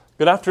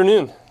Good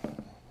afternoon.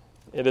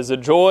 It is a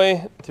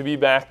joy to be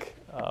back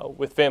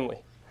with family.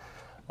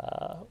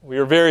 We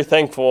are very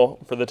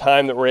thankful for the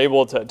time that we're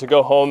able to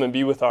go home and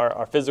be with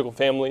our physical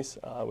families,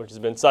 which has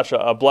been such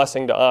a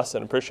blessing to us,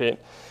 and appreciate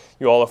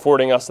you all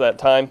affording us that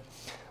time.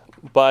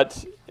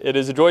 But it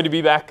is a joy to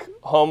be back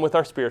home with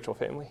our spiritual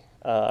family.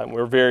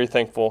 We're very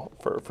thankful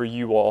for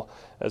you all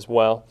as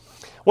well.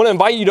 I want to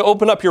invite you to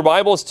open up your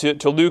Bibles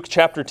to Luke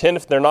chapter 10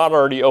 if they're not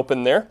already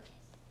open there.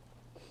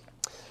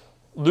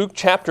 Luke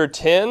chapter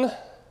 10.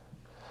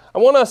 I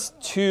want us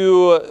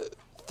to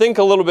think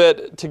a little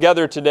bit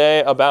together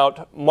today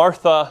about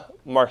Martha.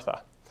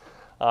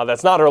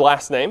 That's not her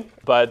last name,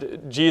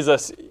 but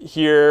Jesus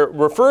here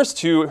refers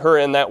to her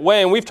in that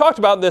way. And we've talked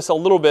about this a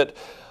little bit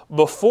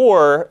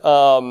before.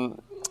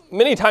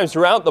 Many times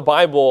throughout the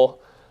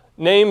Bible,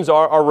 names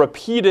are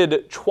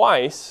repeated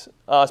twice,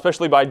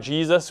 especially by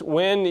Jesus,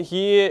 when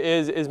he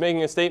is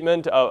making a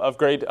statement of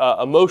great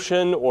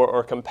emotion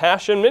or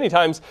compassion, many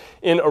times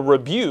in a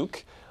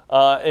rebuke,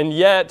 and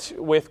yet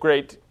with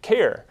great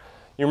care.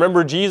 You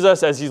remember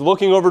Jesus as he's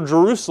looking over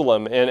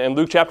Jerusalem, and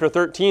Luke chapter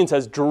 13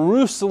 says,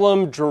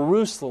 Jerusalem,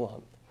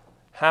 Jerusalem,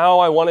 how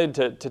I wanted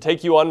to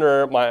take you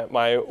under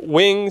my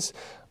wings,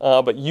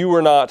 but you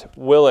were not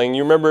willing.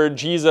 You remember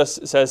Jesus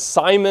says,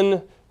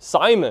 Simon,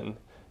 Simon,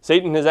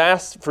 Satan has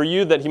asked for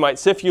you that he might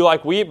sift you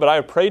like wheat, but I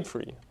have prayed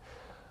for you.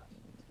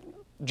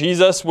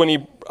 Jesus, when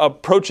he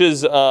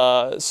approaches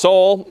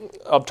Saul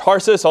of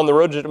Tarsus on the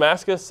road to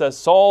Damascus, says,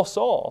 Saul,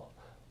 Saul,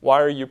 why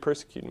are you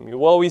persecuting me?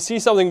 Well, we see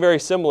something very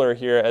similar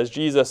here as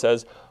Jesus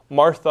says,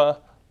 Martha,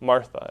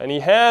 Martha. And he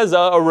has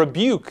a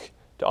rebuke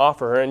to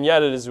offer her, and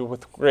yet it is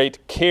with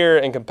great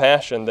care and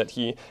compassion that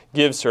he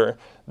gives her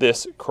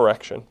this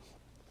correction.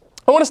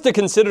 I want us to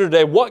consider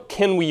today, what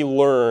can we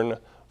learn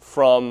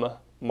from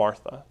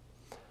Martha?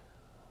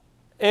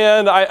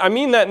 And I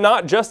mean that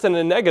not just in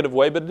a negative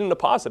way, but in a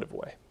positive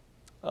way.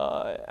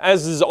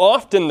 As is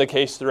often the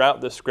case throughout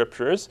the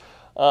Scriptures,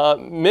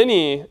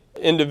 many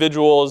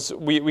individuals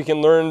we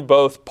can learn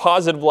both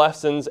positive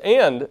lessons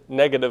and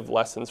negative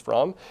lessons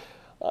from.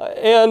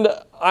 And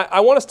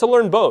I want us to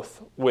learn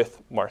both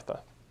with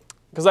Martha.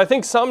 Because I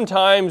think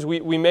sometimes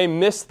we may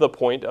miss the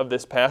point of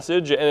this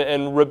passage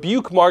and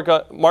rebuke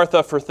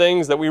Martha for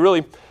things that we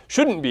really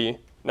shouldn't be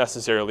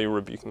necessarily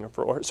rebuking her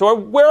for. So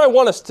where I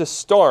want us to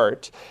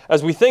start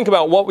as we think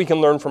about what we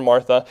can learn from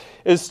Martha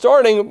is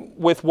starting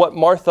with what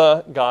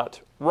Martha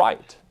got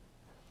right.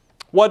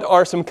 What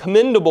are some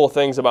commendable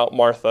things about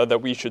Martha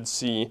that we should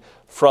see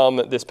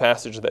from this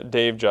passage that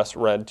Dave just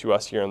read to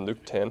us here in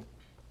Luke 10?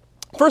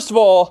 First of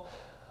all,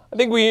 I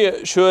think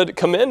we should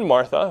commend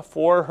Martha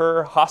for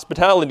her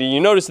hospitality. You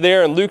notice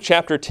there in Luke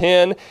chapter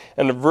 10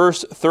 and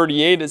verse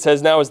 38, it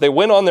says, Now as they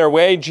went on their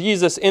way,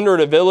 Jesus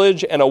entered a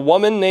village, and a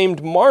woman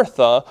named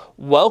Martha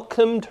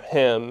welcomed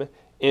him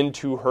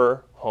into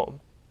her home.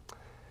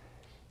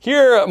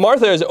 Here,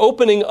 Martha is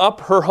opening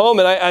up her home,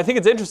 and I think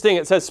it's interesting.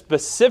 It says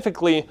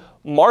specifically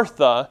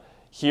Martha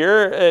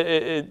here.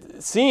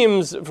 It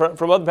seems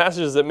from other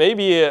passages that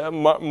maybe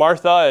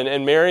Martha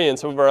and Mary and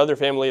some of our other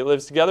family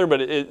lives together,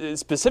 but it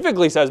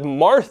specifically says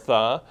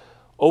Martha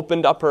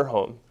opened up her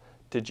home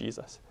to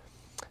Jesus.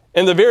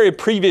 In the very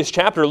previous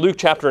chapter, Luke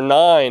chapter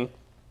 9,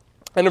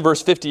 and in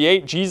verse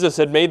 58, Jesus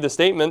had made the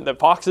statement that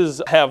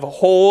foxes have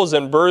holes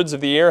and birds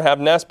of the air have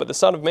nests, but the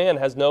Son of Man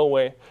has no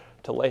way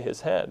to lay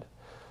his head.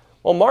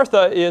 Well,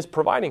 Martha is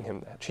providing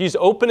him that. She's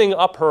opening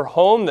up her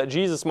home that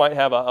Jesus might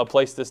have a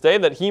place to stay,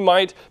 that he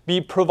might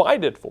be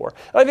provided for.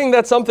 And I think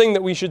that's something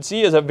that we should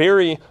see as a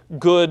very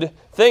good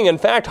thing. In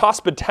fact,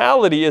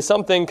 hospitality is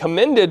something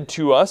commended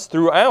to us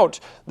throughout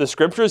the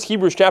Scriptures.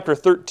 Hebrews chapter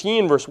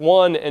 13, verse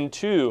 1 and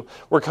 2.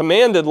 We're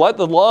commanded, let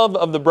the love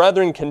of the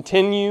brethren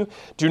continue.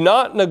 Do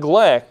not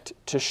neglect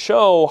to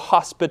show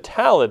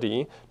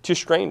hospitality to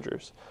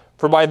strangers.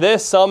 For by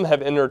this some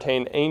have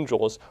entertained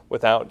angels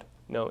without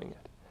knowing it.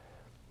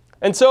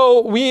 And so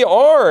we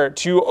are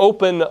to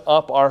open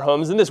up our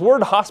homes. And this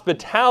word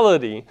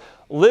hospitality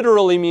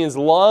literally means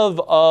love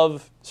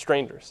of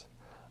strangers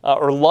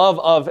or love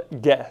of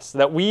guests.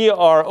 That we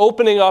are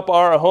opening up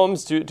our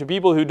homes to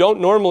people who don't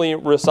normally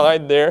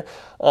reside there.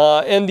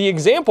 And the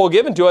example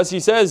given to us, he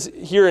says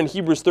here in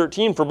Hebrews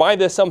 13, for by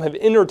this some have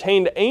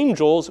entertained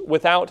angels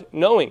without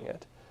knowing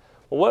it.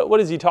 Well, what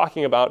is he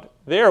talking about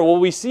there? Well,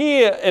 we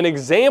see an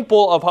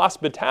example of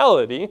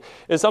hospitality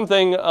is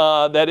something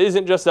that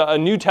isn't just a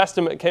New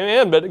Testament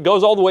command, but it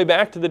goes all the way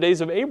back to the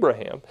days of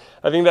Abraham.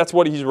 I think that's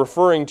what he's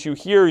referring to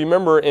here. You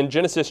remember in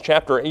Genesis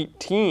chapter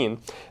 18. In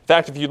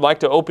fact, if you'd like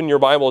to open your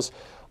Bibles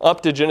up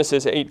to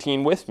Genesis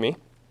 18 with me.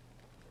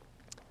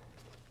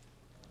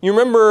 You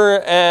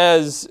remember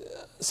as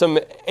some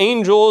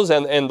angels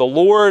and the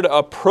Lord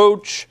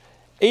approach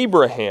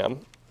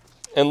Abraham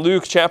in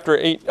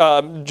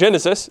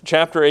Genesis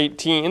chapter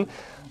 18,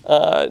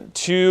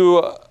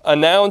 to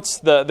announce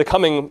the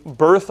coming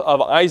birth of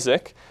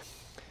Isaac.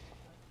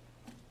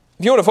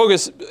 If you want to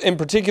focus in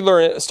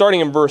particular,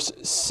 starting in verse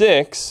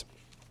 6,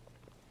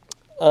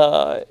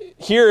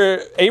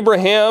 here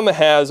Abraham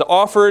has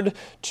offered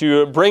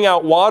to bring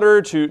out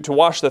water to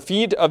wash the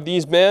feet of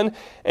these men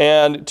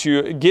and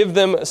to give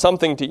them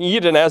something to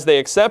eat. And as they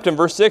accept, in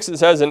verse 6 it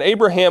says, "And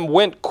Abraham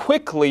went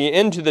quickly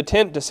into the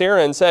tent to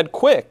Sarah and said,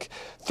 'Quick,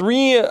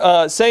 3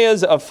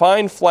 seahs of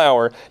fine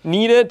flour,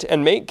 knead it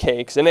and make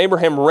cakes.' And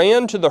Abraham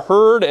ran to the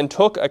herd and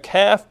took a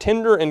calf,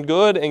 tender and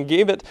good, and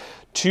gave it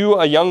to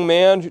a young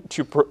man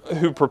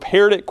who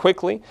prepared it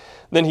quickly.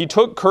 Then he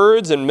took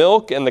curds and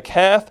milk and the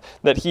calf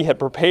that he had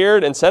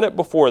prepared and set it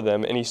before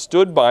them, and he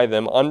stood by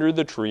them under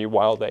the tree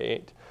while they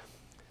ate."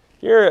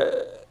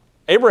 Here,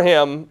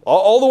 Abraham,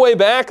 all the way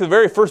back, the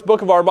very first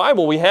book of our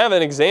Bible, we have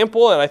an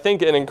example and I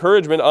think an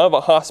encouragement of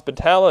a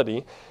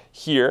hospitality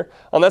here.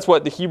 And that's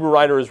what the Hebrew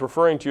writer is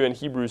referring to in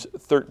Hebrews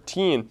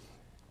 13.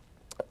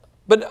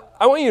 But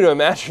I want you to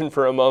imagine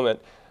for a moment,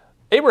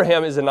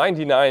 Abraham is a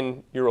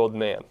 99-year-old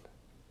man.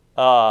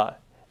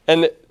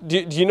 And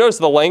do you notice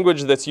the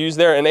language that's used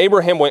there? "And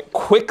Abraham went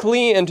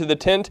quickly into the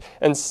tent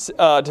and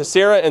to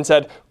Sarah and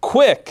said,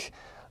 'Quick.'"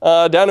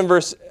 Down in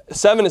verse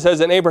 7 it says,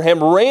 "And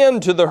Abraham ran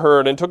to the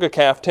herd and took a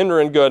calf, tender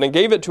and good, and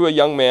gave it to a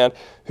young man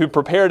who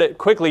prepared it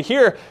quickly."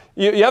 Here,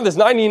 you have this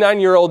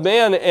 99-year-old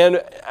man,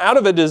 and out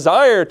of a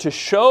desire to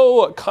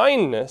show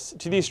kindness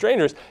to these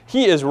strangers,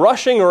 he is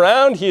rushing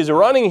around, he is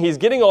running, he's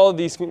getting all of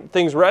these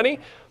things ready.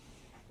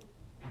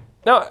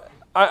 Now,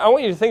 I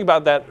want you to think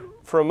about that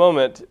for a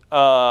moment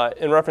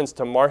in reference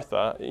to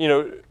Martha. You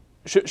know,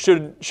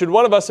 should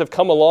one of us have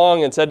come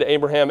along and said to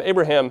Abraham,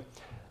 "Abraham,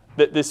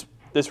 that this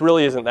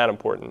really isn't that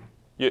important.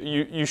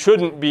 You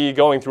shouldn't be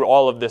going through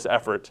all of this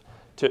effort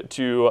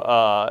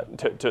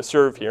to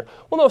serve here."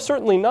 Well, no,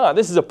 certainly not.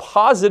 This is a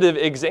positive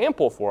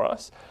example for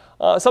us,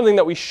 something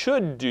that we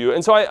should do.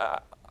 And so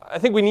I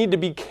think we need to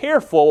be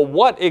careful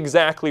what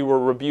exactly we're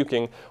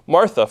rebuking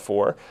Martha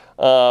for,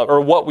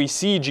 or what we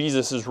see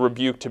Jesus'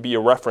 rebuke to be a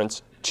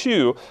reference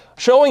to.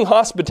 Showing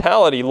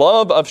hospitality,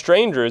 love of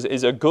strangers,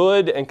 is a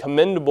good and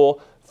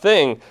commendable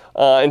thing.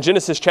 In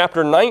Genesis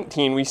chapter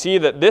 19, we see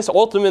that this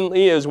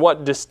ultimately is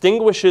what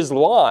distinguishes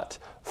Lot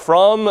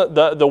from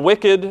the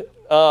wicked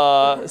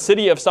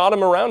city of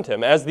Sodom around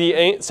him. As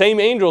the same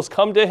angels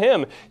come to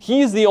him,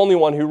 he's the only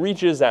one who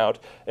reaches out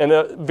in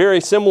a very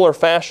similar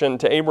fashion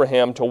to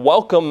Abraham to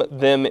welcome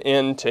them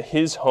into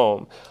his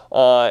home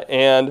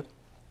and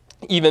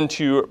even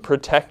to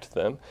protect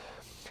them.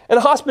 And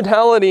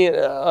hospitality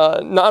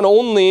not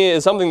only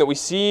is something that we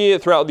see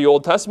throughout the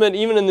Old Testament,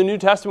 even in the New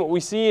Testament we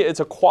see it's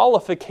a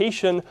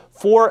qualification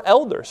for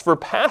elders, for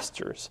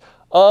pastors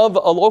of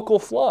a local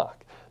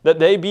flock, that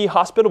they be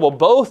hospitable,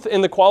 both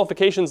in the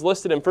qualifications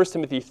listed in 1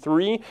 Timothy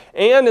 3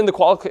 and in the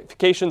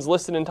qualifications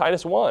listed in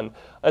Titus 1.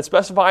 It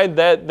specified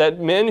that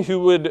men who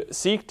would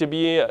seek to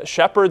be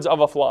shepherds of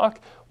a flock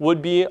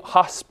would be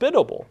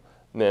hospitable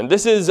men.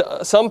 This is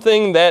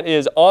something that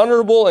is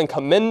honorable and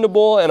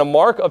commendable and a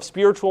mark of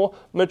spiritual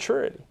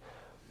maturity.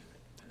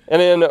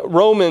 And in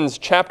Romans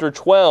chapter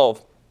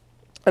 12,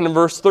 and in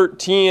verse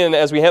 13,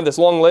 as we have this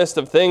long list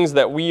of things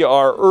that we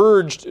are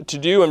urged to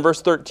do, in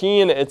verse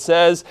 13 it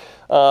says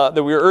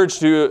that we are urged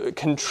to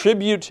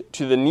contribute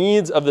to the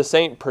needs of the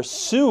saint,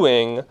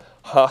 pursuing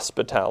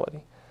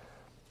hospitality.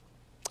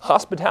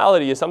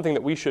 Hospitality is something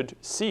that we should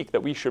seek,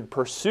 that we should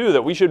pursue,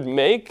 that we should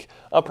make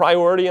a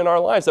priority in our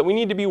lives, that we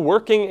need to be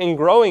working and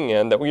growing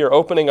in, that we are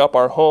opening up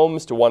our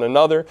homes to one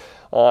another,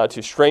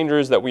 to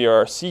strangers, that we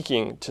are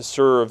seeking to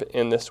serve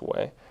in this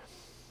way.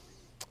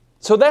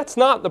 So that's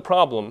not the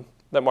problem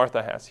that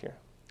Martha has here.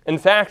 In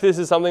fact, this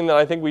is something that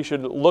I think we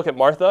should look at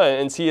Martha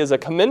and see as a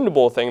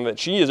commendable thing, that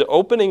she is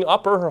opening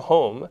up her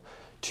home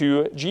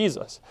to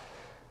Jesus.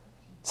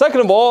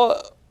 Second of all,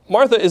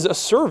 Martha is a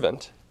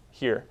servant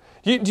here.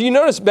 Do you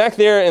notice back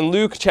there in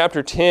Luke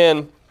chapter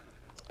 10,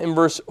 in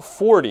verse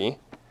 40,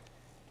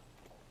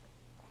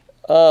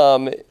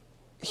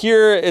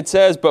 here it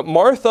says, "But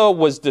Martha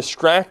was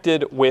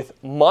distracted with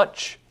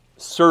much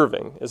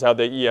serving," is how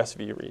the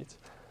ESV reads.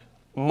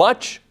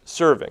 Much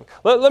serving.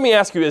 Let me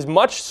ask you, is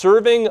much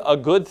serving a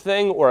good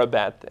thing or a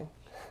bad thing?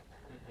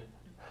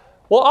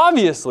 Well,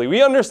 obviously,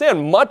 we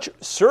understand much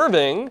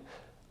serving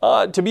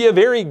to be a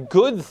very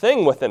good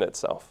thing within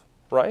itself,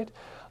 right?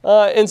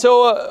 And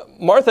so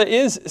Martha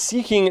is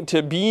seeking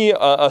to be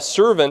a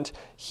servant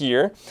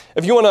here.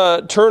 If you want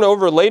to turn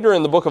over later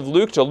in the book of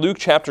Luke to Luke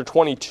chapter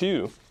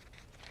 22.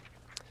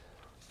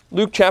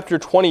 Luke chapter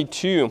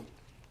 22.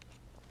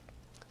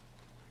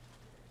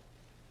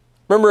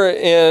 Remember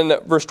in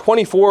verse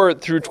 24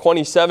 through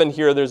 27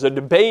 here, there's a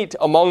debate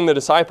among the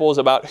disciples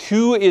about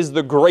who is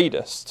the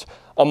greatest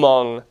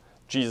among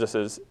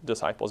Jesus'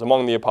 disciples,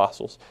 among the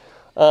apostles.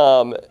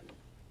 And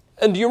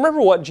do you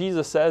remember what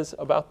Jesus says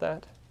about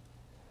that?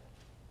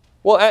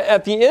 Well,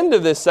 at the end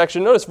of this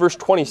section, notice verse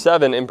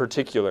 27 in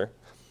particular.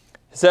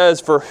 It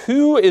says, "For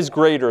who is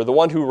greater, the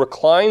one who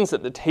reclines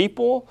at the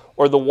table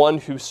or the one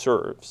who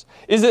serves?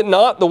 Is it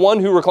not the one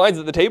who reclines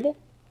at the table?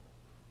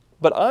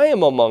 But I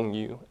am among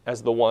you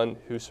as the one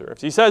who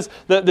serves." He says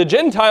that the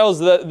Gentiles,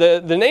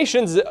 the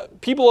nations,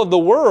 people of the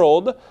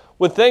world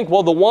would think,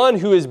 well, the one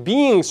who is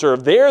being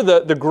served, they're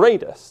the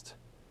greatest.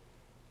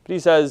 But he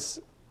says,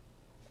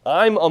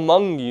 I'm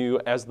among you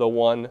as the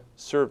one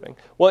serving.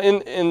 Well,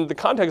 in the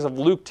context of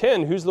Luke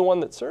 10, who's the one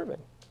that's serving?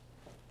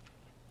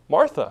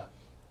 Martha.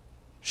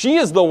 She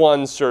is the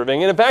one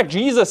serving. And in fact,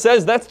 Jesus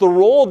says that's the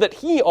role that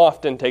he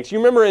often takes. You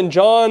remember in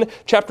John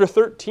chapter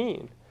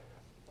 13,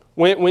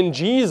 when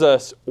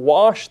Jesus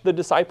washed the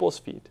disciples'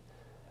 feet.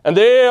 And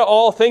they're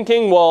all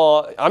thinking,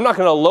 well, I'm not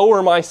going to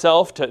lower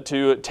myself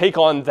to take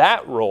on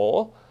that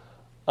role.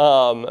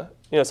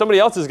 Somebody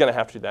else is going to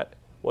have to do that.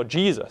 Well,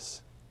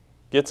 Jesus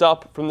gets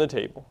up from the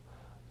table,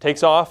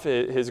 takes off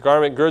his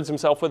garment, girds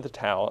himself with a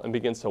towel, and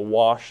begins to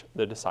wash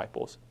the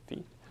disciples'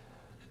 feet.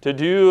 To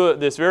do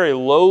this very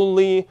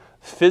lowly,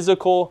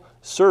 physical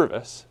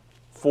service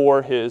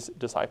for his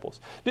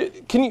disciples.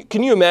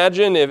 Can you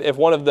imagine if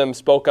one of them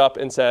spoke up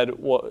and said,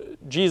 well,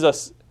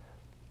 Jesus,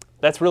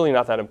 that's really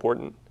not that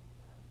important.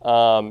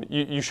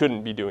 You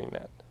shouldn't be doing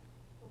that.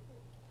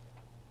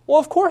 Well,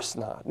 of course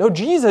not. No,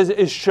 Jesus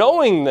is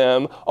showing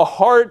them a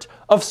heart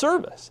of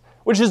service,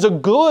 which is a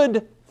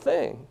good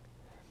thing.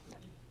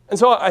 And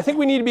so I think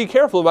we need to be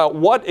careful about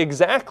what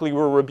exactly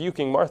we're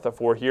rebuking Martha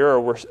for here,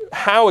 or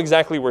how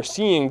exactly we're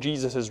seeing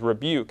Jesus'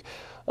 rebuke.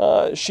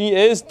 She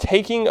is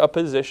taking a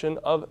position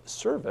of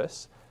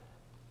service,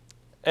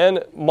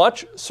 and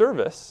much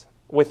service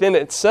within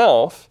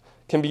itself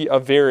can be a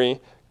very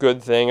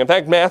good thing. In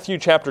fact, Matthew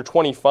chapter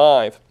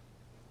 25,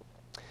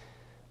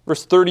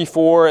 verse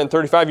 34 and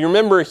 35. You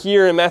remember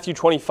here in Matthew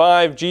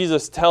 25,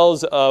 Jesus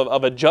tells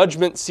of a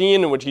judgment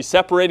scene in which he's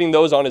separating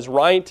those on his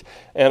right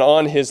and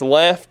on his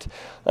left.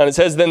 And it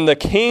says, then the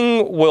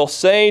king will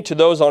say to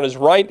those on his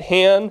right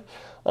hand,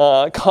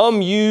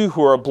 come you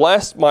who are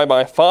blessed by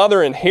my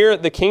Father,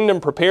 inherit the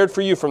kingdom prepared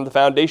for you from the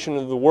foundation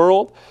of the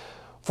world.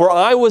 For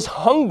I was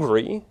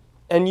hungry,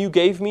 and you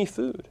gave me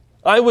food.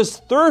 I was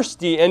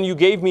thirsty, and you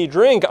gave me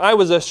drink. I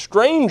was a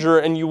stranger,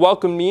 and you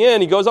welcomed me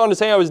in. He goes on to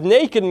say, I was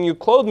naked, and you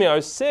clothed me. I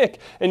was sick,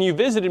 and you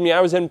visited me.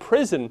 I was in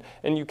prison,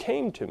 and you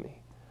came to me.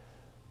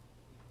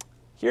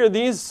 Here,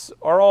 these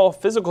are all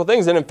physical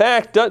things. And in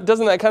fact,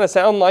 doesn't that kind of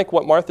sound like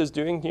what Martha's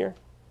doing here?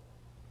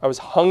 I was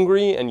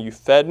hungry, and you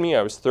fed me.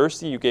 I was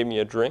thirsty, you gave me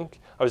a drink.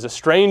 I was a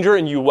stranger,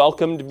 and you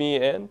welcomed me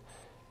in.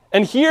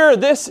 And here,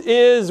 this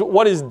is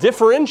what is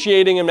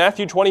differentiating in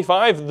Matthew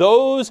 25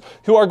 those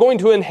who are going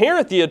to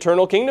inherit the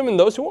eternal kingdom and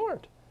those who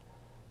aren't.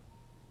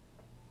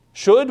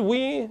 Should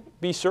we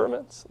be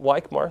servants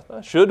like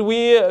Martha? Should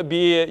we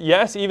be,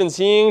 yes, even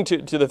seeing to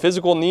the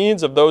physical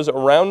needs of those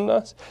around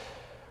us?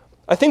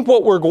 I think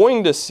what we're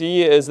going to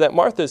see is that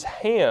Martha's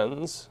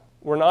hands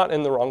were not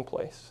in the wrong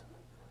place.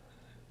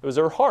 It was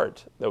her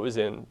heart that was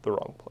in the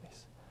wrong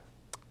place.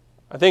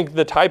 I think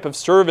the type of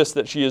service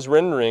that she is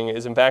rendering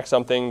is in fact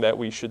something that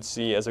we should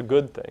see as a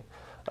good thing,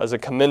 as a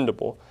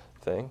commendable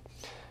thing.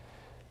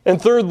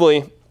 And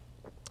thirdly,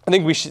 I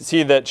think we should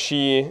see that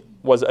she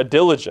was a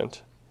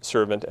diligent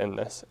servant in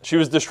this. She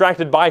was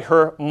distracted by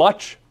her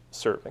much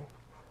serving.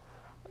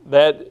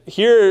 That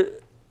here,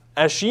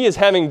 as she is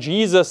having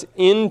Jesus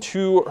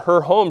into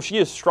her home, she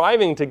is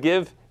striving to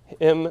give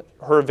him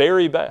her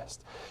very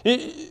best.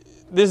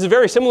 This is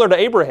very similar to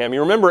Abraham.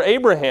 You remember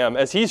Abraham,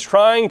 as he's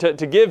trying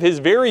to give his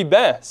very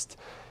best,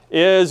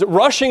 is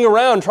rushing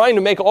around trying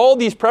to make all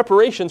these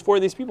preparations for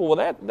these people.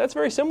 Well, that's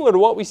very similar to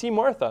what we see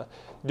Martha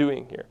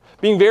doing here,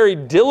 being very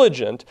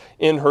diligent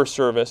in her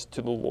service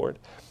to the Lord.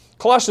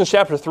 Colossians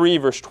chapter 3,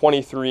 verse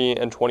 23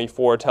 and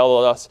 24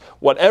 tell us,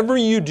 whatever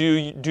you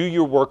do, do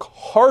your work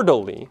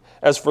heartily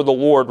as for the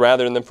Lord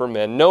rather than for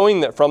men,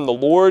 knowing that from the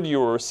Lord you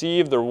will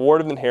receive the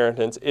reward of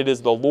inheritance. It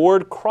is the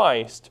Lord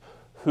Christ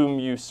whom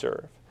you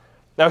serve.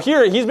 Now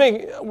here,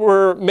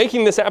 we're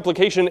making this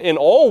application in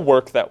all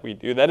work that we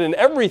do, that in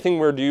everything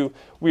we do,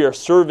 we are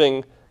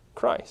serving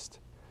Christ.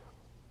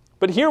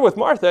 But here with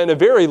Martha, in a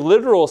very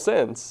literal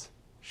sense,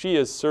 she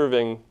is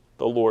serving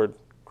the Lord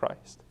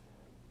Christ.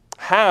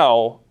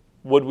 How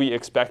would we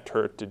expect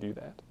her to do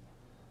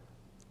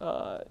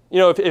that?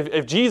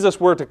 If Jesus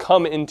were to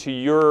come into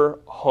your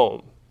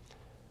home,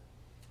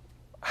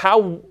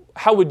 how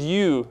would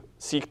you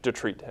seek to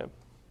treat him?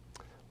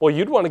 Well,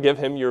 you'd want to give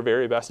him your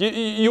very best.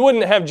 You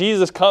wouldn't have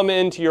Jesus come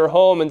into your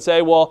home and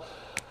say, well,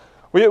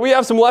 we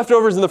have some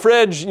leftovers in the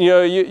fridge.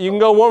 You can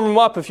go warm them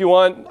up if you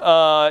want.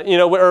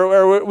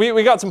 Or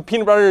we got some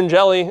peanut butter and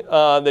jelly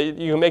that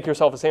you can make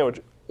yourself a sandwich.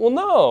 Well,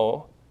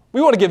 no.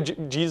 We want to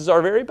give Jesus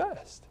our very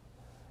best.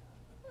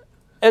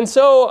 And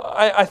so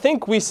I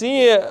think we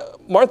see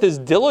Martha's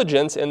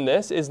diligence in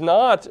this is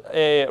not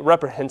a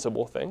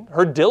reprehensible thing.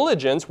 Her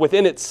diligence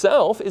within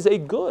itself is a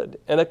good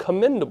and a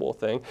commendable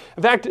thing.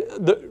 In fact,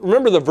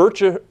 remember the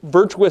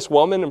virtuous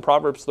woman in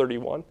Proverbs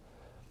 31?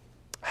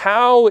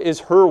 How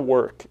is her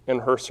work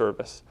and her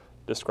service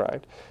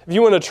described? If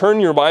you want to turn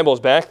your Bibles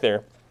back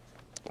there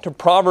to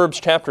Proverbs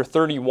chapter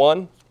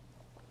 31,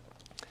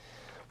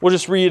 we'll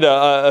just read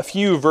a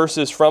few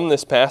verses from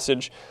this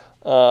passage.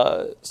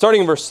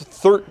 Starting in verse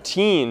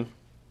 13,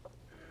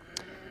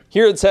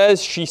 here it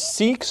says, she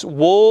seeks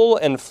wool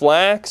and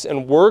flax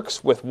and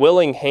works with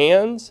willing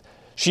hands.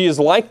 She is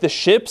like the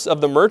ships of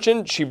the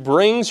merchant. She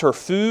brings her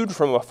food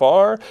from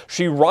afar.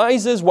 She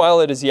rises while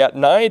it is yet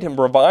night and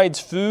provides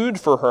food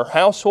for her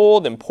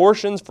household and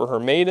portions for her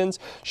maidens.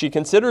 She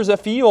considers a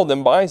field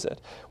and buys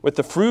it. With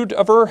the fruit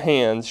of her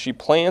hands she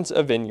plants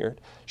a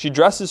vineyard. She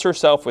dresses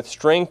herself with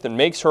strength and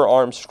makes her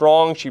arms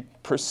strong. She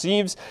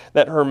perceives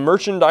that her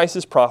merchandise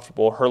is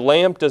profitable. Her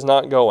lamp does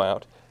not go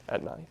out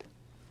at night.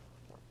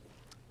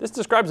 This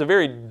describes a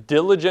very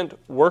diligent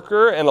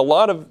worker in a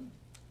lot of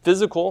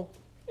physical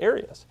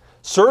areas.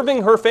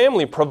 Serving her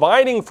family,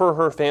 providing for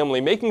her family,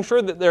 making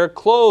sure that they're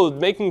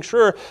clothed, making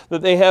sure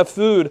that they have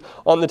food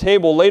on the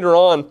table. Later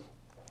on,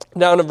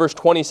 down in verse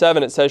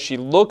 27, it says, she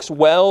looks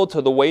well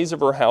to the ways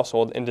of her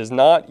household and does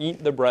not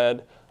eat the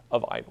bread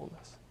of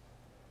idleness.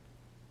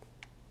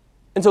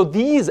 And so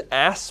these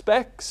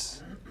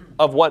aspects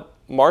of what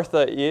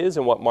Martha is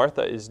and what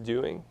Martha is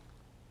doing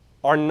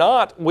are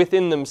not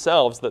within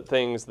themselves the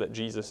things that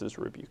Jesus is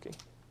rebuking.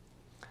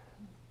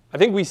 I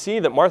think we see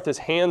that Martha's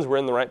hands were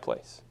in the right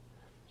place.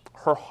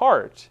 Her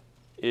heart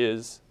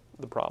is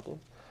the problem.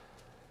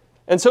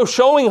 And so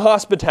showing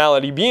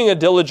hospitality, being a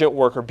diligent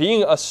worker,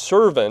 being a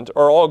servant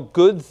are all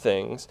good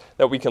things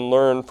that we can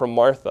learn from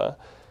Martha.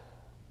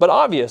 But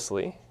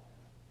obviously,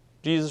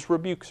 Jesus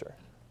rebukes her.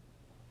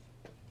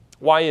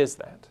 Why is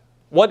that?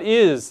 What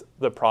is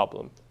the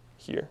problem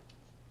here?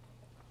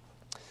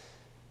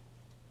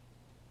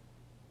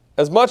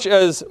 As much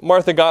as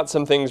Martha got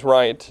some things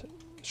right,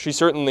 she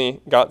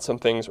certainly got some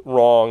things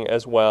wrong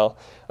as well.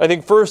 I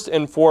think first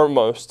and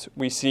foremost,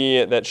 we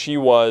see that she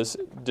was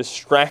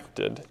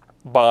distracted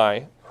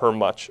by her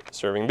much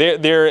serving.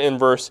 There in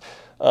verse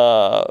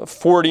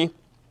 40, it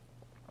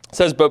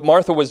says, but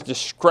Martha was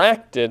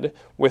distracted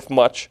with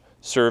much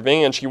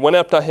serving, and she went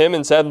up to him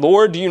and said,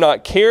 Lord, do you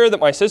not care that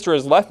my sister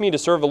has left me to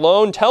serve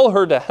alone? Tell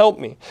her to help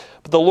me.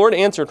 But the Lord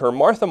answered her,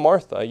 Martha,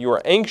 Martha, you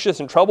are anxious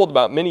and troubled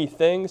about many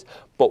things,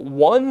 but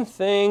one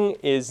thing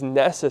is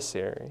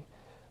necessary.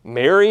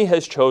 Mary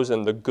has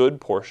chosen the good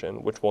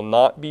portion, which will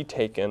not be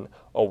taken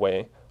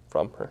away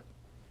from her.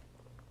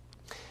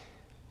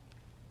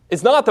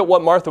 It's not that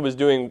what Martha was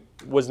doing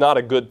was not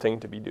a good thing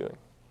to be doing.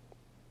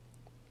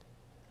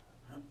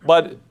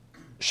 But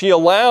she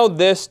allowed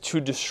this to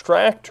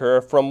distract her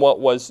from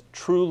what was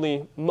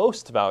truly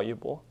most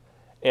valuable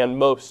and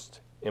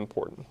most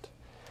important.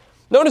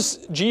 Notice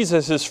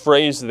Jesus'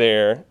 phrase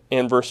there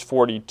in verse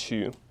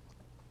 42.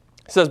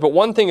 It says, but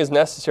one thing is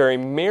necessary.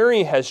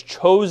 Mary has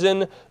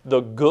chosen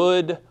the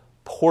good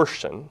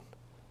portion,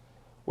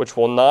 which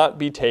will not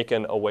be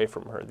taken away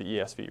from her, the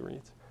ESV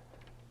reads.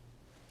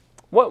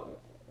 What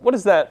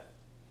does that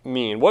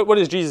mean? What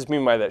does Jesus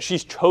mean by that?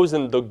 She's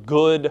chosen the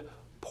good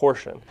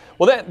portion.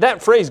 Well,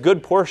 that phrase,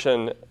 good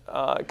portion,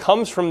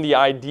 comes from the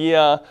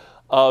idea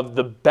of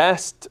the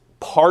best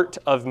part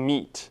of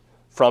meat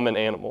from an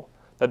animal.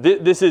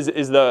 This is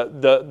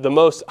the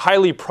most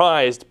highly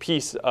prized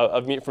piece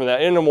of meat from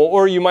that animal,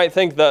 or you might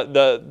think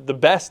the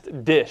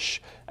best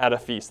dish at a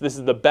feast. This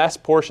is the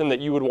best portion that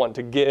you would want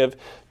to give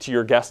to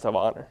your guest of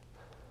honor.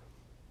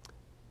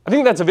 I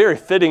think that's a very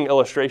fitting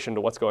illustration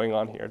to what's going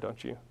on here,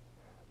 don't you?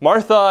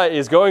 Martha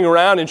is going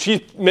around and she's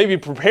maybe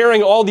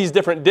preparing all these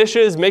different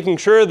dishes, making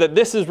sure that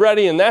this is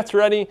ready and that's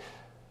ready.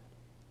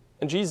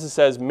 And Jesus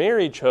says,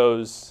 Mary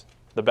chose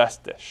the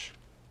best dish.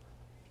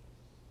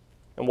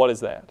 And what is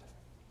that?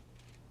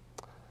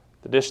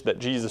 The dish that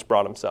Jesus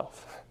brought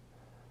himself.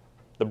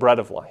 The bread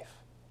of life.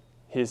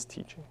 His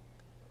teaching.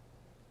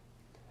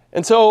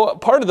 And so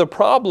part of the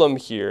problem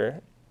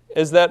here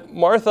is that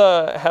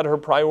Martha had her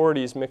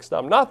priorities mixed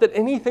up. Not that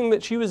anything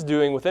that she was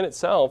doing within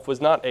itself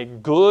was not a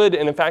good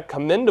and in fact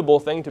commendable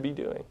thing to be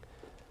doing.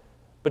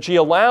 But she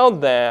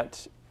allowed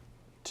that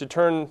to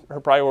turn her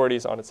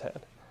priorities on its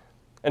head.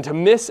 And to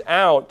miss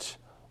out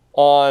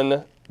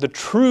on the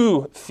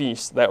true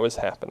feast that was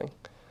happening.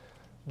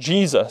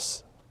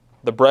 Jesus,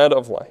 the bread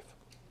of life.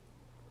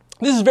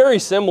 This is very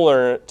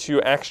similar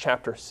to Acts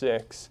chapter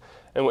 6.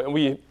 And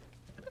we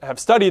have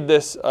studied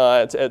this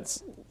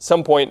at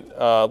some point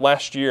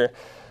last year.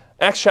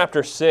 Acts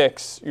chapter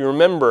 6, you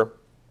remember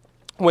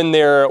when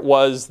there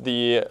was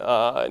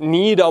the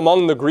need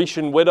among the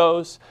Grecian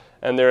widows,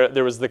 and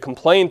there was the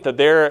complaint that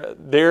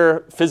their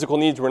physical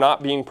needs were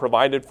not being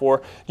provided for.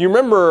 Do you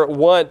remember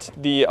what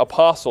the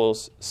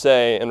apostles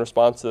say in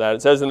response to that?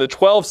 It says, and the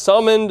 12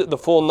 summoned the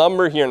full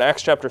number here in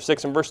Acts chapter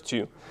 6 and verse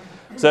 2.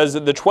 It says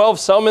that the 12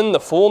 summoned the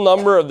full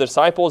number of the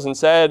disciples and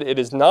said, it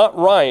is not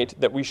right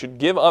that we should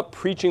give up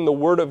preaching the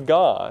word of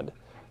God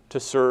to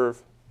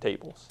serve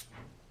tables.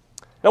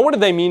 Now, what do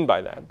they mean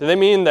by that? Do they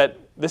mean that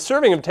the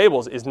serving of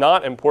tables is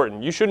not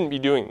important? You shouldn't be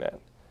doing that.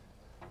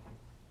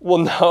 Well,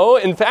 no.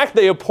 In fact,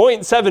 they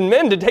appoint 7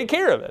 men to take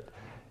care of it.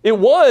 It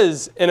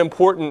was an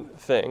important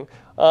thing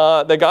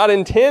that God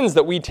intends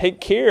that we take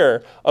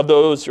care of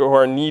those who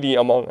are needy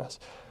among us.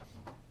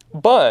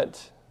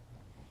 But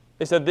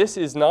they said this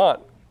is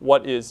not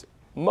what is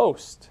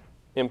most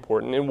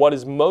important and what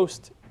is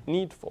most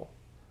needful.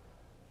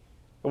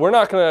 We're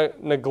not going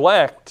to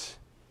neglect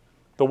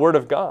the word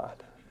of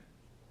God.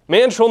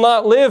 Man shall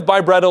not live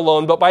by bread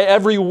alone, but by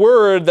every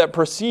word that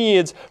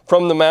proceeds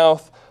from the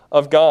mouth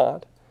of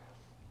God.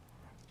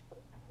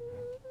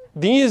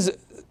 These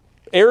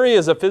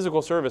areas of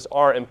physical service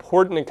are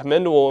important and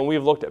commendable, and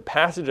we've looked at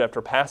passage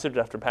after passage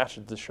after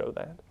passage to show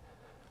that.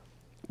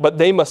 But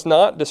they must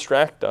not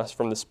distract us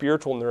from the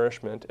spiritual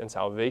nourishment and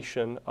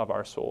salvation of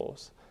our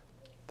souls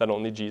that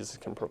only Jesus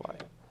can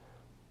provide.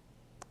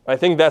 I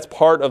think that's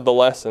part of the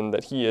lesson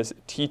that he is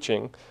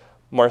teaching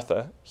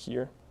Martha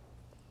here.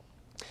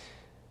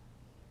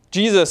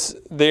 Jesus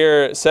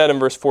there said in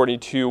verse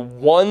 42,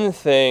 one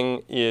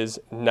thing is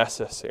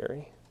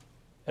necessary,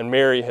 and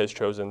Mary has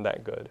chosen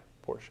that good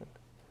portion.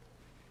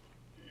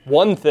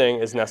 One thing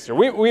is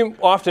necessary. We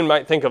often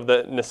might think of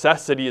the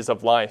necessities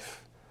of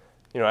life,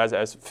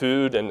 as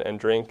food and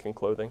drink and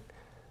clothing.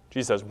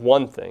 Jesus says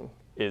one thing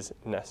is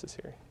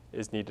necessary,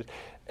 is needed.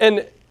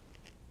 And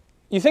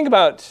you think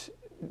about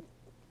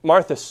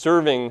Martha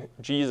serving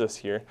Jesus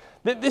here.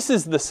 This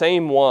is the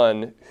same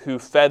one who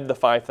fed the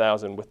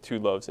 5,000 with 2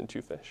 loaves and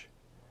 2 fish.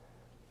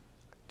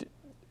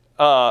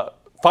 5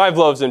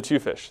 loaves and 2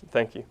 fish.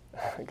 Thank you.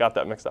 I got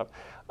that mixed up.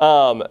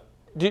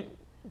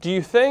 Do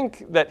you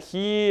think that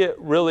he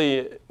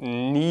really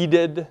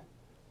needed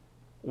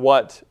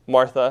what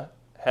Martha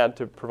had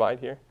to provide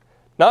here?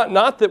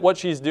 Not that what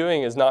she's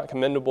doing is not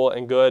commendable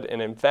and good,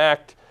 and in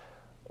fact,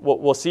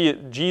 we'll see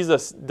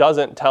Jesus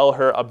doesn't tell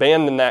her,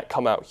 abandon that,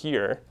 come out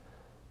here.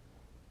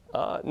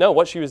 No,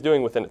 what she was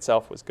doing within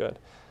itself was good.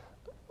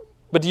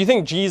 But do you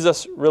think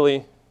Jesus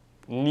really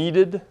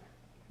needed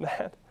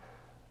that?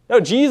 No,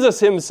 Jesus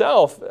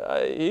himself,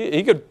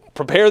 he could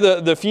prepare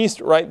the feast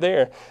right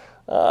there.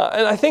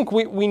 And I think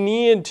we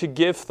need to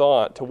give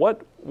thought to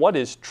what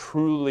is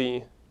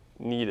truly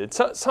needed.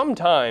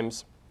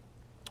 Sometimes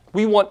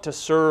we want to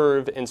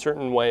serve in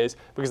certain ways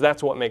because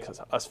that's what makes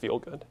us feel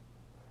good.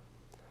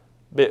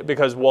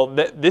 Because,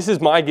 this is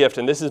my gift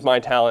and this is my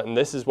talent and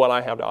this is what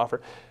I have to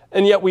offer.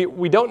 And yet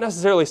we don't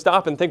necessarily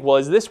stop and think,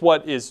 is this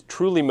what is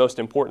truly most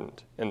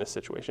important in this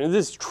situation? Is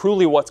this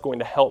truly what's going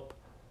to help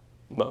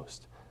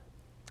most?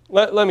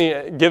 Let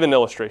me give an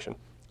illustration.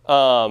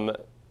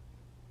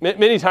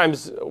 Many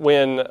times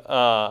when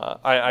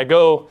I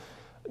go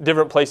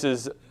different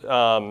places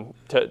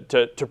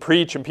to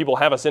preach and people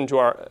have us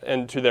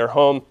into their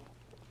home,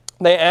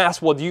 they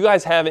ask, do you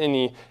guys have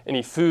any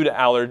food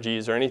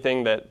allergies or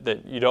anything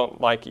that you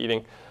don't like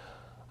eating?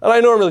 And I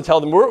normally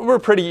tell them we're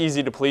pretty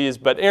easy to please,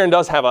 but Aaron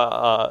does have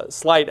a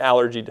slight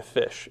allergy to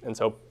fish, and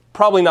so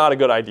probably not a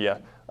good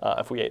idea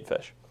if we ate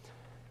fish.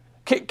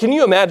 Can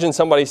you imagine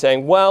somebody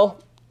saying,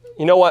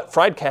 you know what,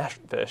 fried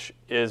catfish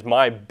is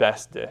my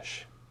best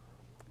dish,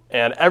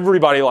 and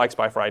everybody likes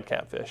my fried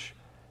catfish,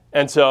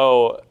 and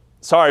so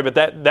sorry, but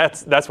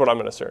that's what I'm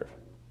going to serve.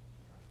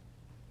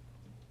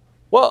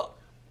 Well,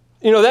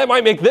 that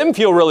might make them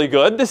feel really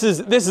good. This is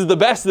the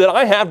best that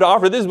I have to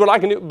offer. This is what I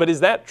can do. But is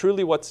that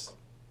truly what's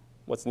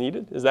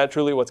needed? Is that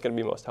truly what's going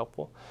to be most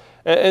helpful?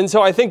 And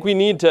so I think we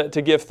need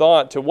to give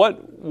thought to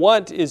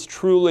what is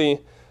truly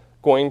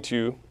going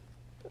to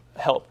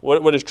help,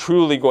 what is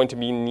truly going to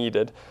be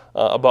needed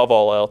above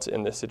all else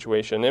in this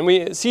situation. And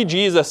we see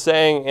Jesus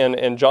saying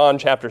in John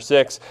chapter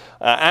 6,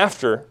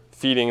 after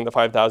feeding the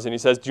 5,000, he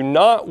says, do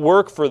not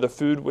work for the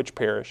food which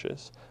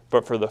perishes,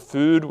 but for the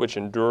food which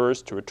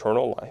endures to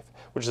eternal life,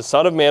 which the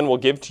Son of Man will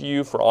give to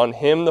you, for on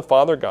him the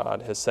Father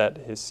God has set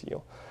his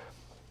seal.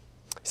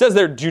 He says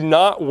there, do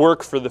not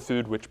work for the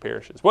food which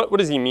perishes. What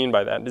does he mean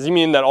by that? Does he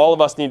mean that all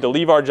of us need to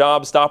leave our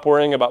jobs, stop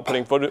worrying about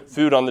putting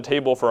food on the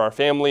table for our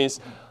families,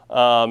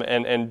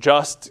 and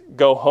just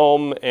go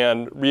home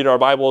and read our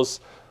Bibles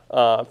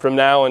from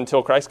now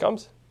until Christ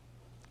comes?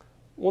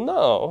 Well,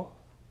 no.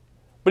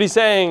 But he's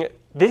saying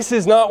this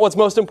is not what's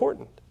most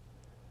important.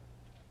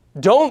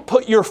 Don't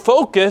put your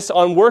focus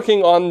on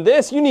working on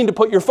this. You need to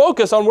put your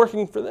focus on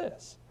working for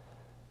this.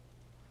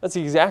 That's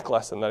the exact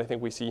lesson that I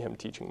think we see him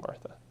teaching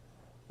Martha.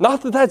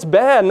 Not that that's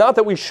bad, not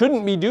that we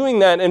shouldn't be doing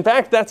that. In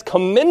fact, that's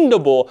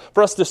commendable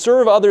for us to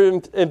serve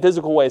others in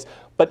physical ways.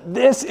 But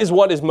this is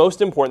what is most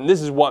important.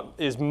 This is what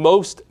is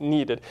most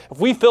needed. If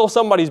we fill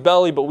somebody's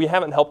belly, but we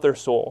haven't helped their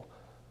soul,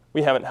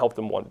 we haven't helped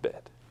them one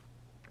bit.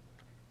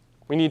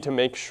 We need to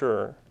make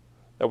sure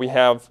that we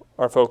have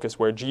our focus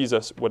where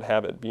Jesus would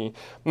have it be.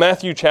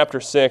 Matthew chapter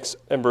 6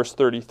 and verse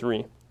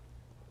 33.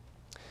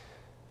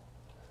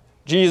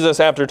 Jesus,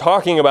 after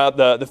talking about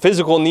the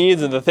physical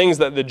needs and the things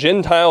that the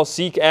Gentiles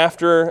seek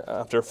after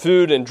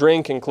food and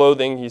drink and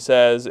clothing, he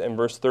says in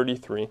verse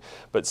 33,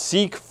 but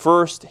seek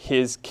first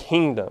his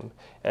kingdom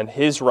and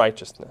his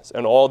righteousness,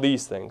 and all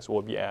these things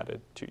will be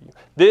added to you.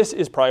 This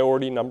is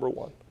priority number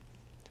one,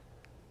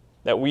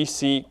 that we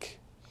seek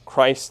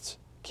Christ's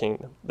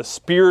kingdom, the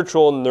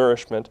spiritual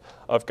nourishment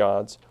of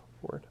God's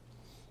word.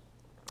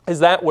 Is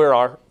that where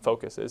our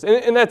focus is?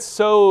 And that's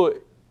so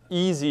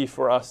easy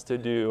for us to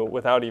do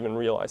without even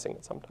realizing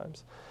it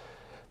sometimes.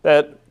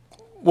 That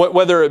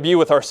whether it be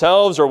with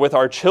ourselves or with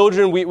our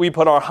children, we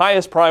put our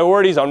highest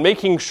priorities on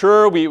making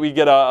sure we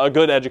get a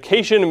good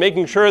education and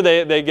making sure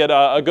they get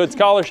a good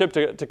scholarship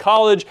to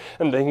college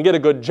and they can get a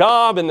good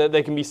job and that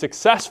they can be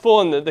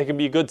successful and that they can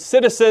be good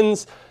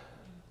citizens.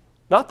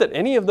 Not that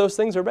any of those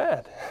things are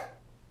bad.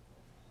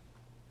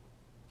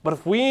 But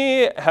if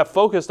we have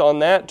focused on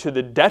that to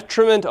the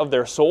detriment of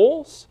their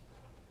souls,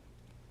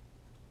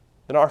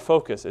 then our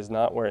focus is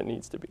not where it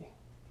needs to be.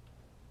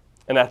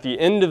 And at the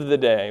end of the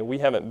day, we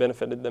haven't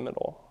benefited them at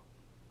all.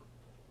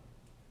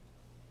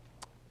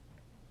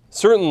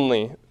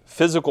 Certainly,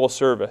 physical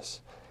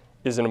service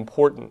is an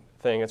important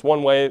thing. It's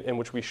one way in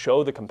which we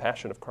show the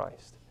compassion of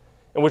Christ,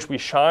 in which we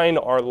shine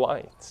our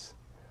lights.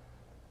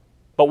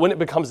 But when it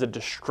becomes a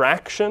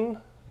distraction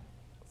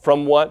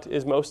from what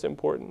is most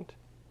important,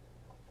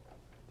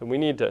 then we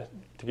need to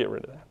get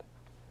rid of that.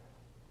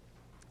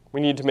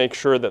 We need to make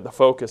sure that the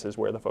focus is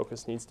where the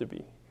focus needs to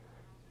be,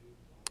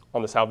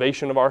 on the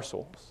salvation of our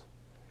souls,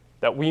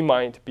 that we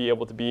might be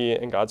able to be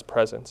in God's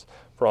presence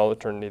for all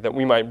eternity, that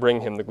we might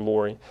bring him the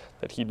glory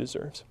that he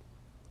deserves.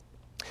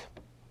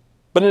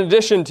 But in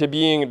addition to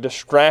being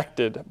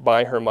distracted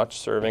by her much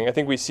serving, I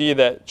think we see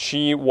that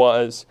she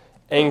was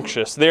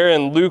anxious. There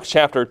in Luke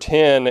chapter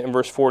 10 and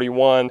verse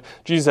 41,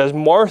 Jesus says,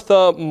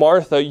 "Martha,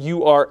 Martha,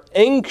 you are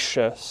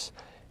anxious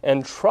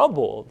and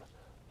troubled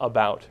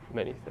about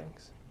many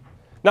things."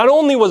 Not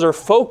only was her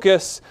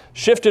focus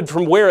shifted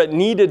from where it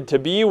needed to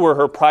be, were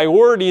her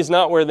priorities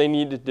not where they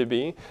needed to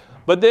be,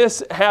 but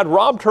this had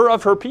robbed her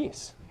of her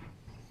peace.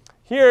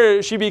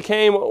 Here she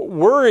became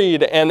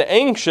worried and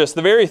anxious,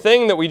 the very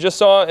thing that we just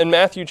saw in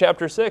Matthew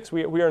chapter 6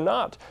 we are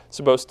not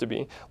supposed to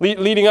be.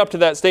 Leading up to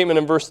that statement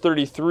in verse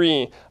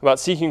 33 about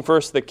seeking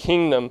first the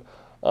kingdom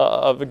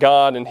of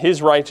God and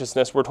his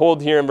righteousness, we're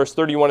told here in verse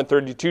 31 and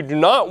 32, "Do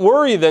not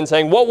worry then,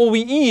 saying, what will we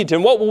eat,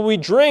 and what will we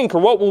drink, or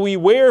what will we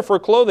wear for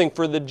clothing?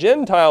 For the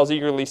Gentiles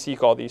eagerly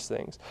seek all these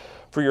things.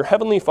 For your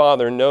heavenly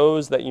Father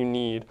knows that you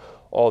need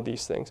all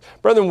these things."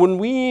 Brethren, when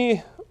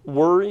we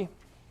worry,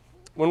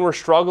 when we're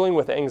struggling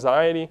with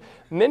anxiety,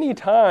 many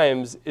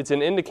times it's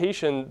an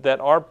indication that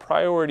our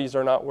priorities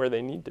are not where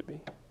they need to be,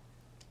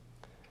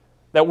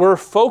 that we're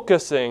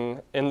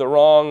focusing in the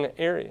wrong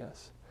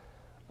areas.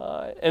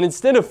 And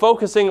instead of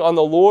focusing on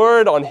the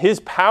Lord, on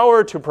his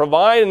power to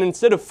provide, and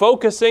instead of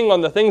focusing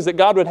on the things that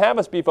God would have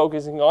us be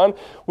focusing on,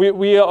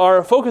 we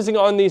are focusing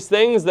on these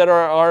things that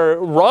are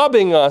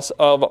robbing us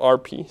of our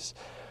peace.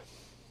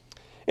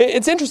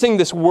 It's interesting,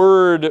 this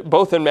word,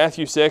 both in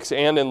Matthew 6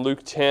 and in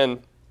Luke 10,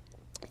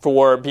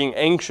 for being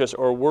anxious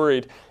or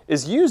worried,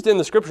 is used in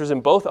the Scriptures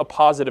in both a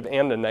positive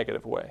and a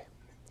negative way.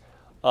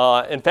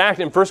 In fact,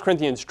 in 1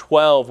 Corinthians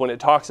 12, when it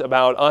talks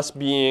about us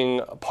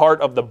being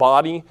part of the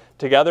body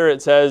together,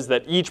 it says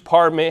that each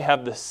part may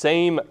have the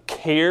same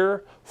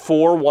care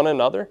for one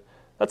another.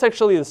 That's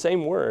actually the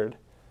same word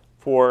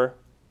for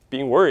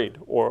being worried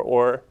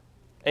or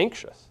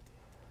anxious.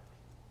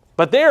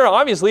 But there,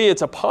 obviously,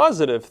 it's a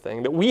positive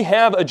thing, that we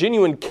have a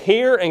genuine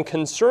care and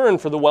concern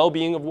for the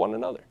well-being of one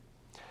another.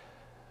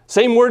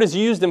 Same word is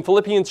used in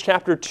Philippians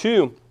chapter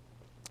 2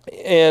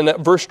 and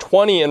verse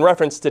 20 in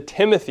reference to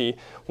Timothy,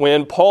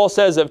 when Paul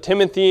says of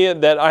Timothy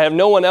that I have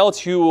no one else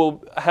who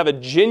will have a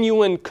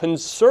genuine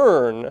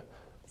concern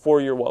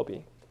for your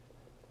well-being.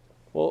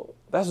 Well,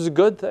 that's a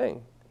good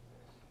thing.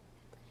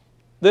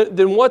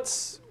 Then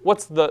what's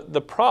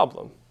the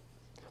problem?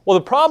 Well,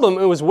 the problem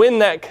was when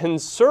that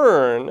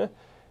concern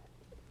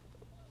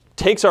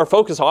takes our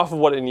focus off of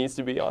what it needs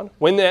to be on,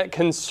 when that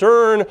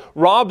concern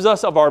robs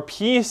us of our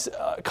peace,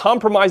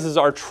 compromises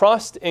our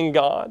trust in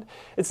God.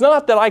 It's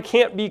not that I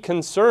can't be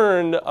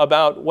concerned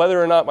about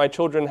whether or not my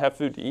children have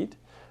food to eat.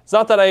 It's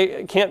not that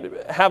I can't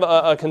have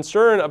a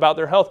concern about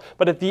their health.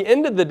 But at the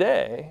end of the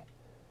day,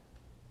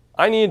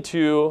 I need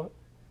to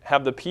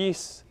have the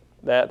peace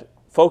that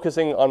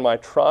focusing on my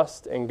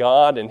trust in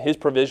God and his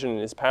provision and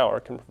his power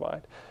can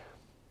provide.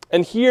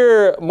 And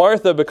here,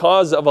 Martha,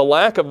 because of a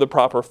lack of the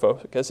proper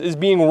focus, is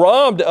being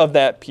robbed of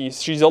that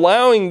peace. She's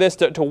allowing this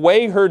to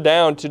weigh her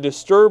down, to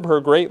disturb her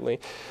greatly.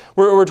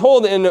 We're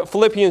told in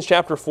Philippians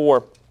chapter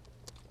 4,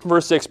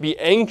 verse 6, "Be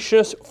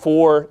anxious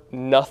for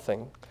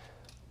nothing,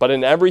 but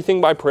in everything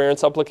by prayer and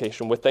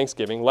supplication with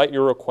thanksgiving, let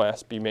your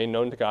requests be made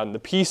known to God. And the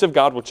peace of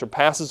God, which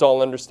surpasses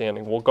all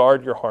understanding, will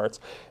guard your hearts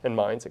and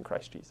minds in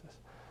Christ Jesus."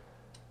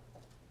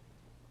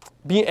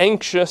 Be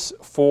anxious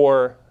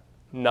for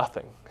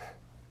nothing.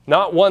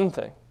 Not one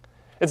thing.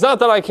 It's not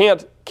that I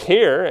can't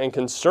care and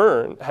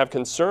have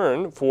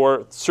concern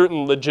for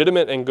certain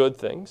legitimate and good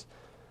things.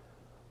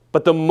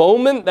 But the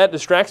moment that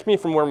distracts me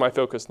from where my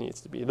focus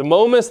needs to be, the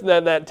moment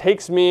that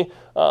takes me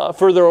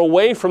further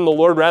away from the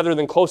Lord rather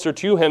than closer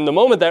to him, the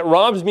moment that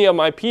robs me of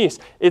my peace,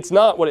 it's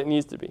not what it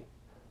needs to be.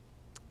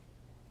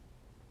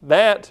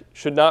 That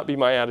should not be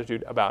my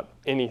attitude about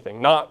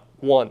anything, not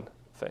one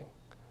thing.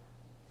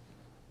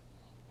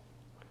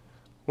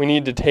 We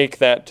need to take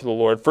that to the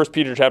Lord. 1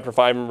 Peter chapter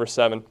 5 and verse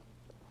 7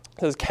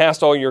 says,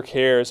 "Cast all your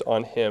cares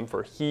on him,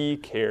 for he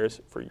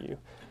cares for you."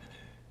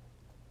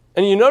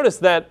 And you notice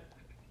that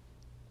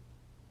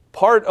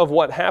part of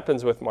what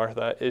happens with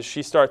Martha is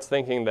she starts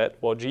thinking that,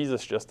 well,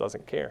 Jesus just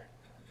doesn't care.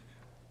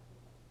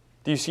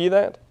 Do you see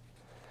that?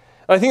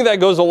 And I think that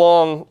goes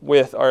along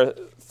with our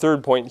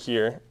third point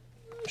here.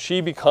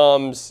 She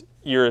becomes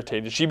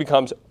irritated. She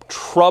becomes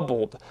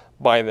troubled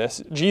by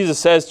this. Jesus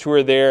says to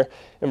her there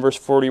in verse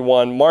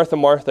 41, "Martha,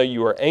 Martha,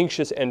 you are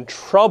anxious and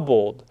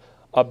troubled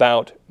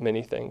about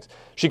many things.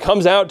 She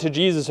comes out to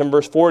Jesus in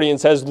verse 40 and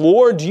says,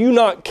 "Lord, do you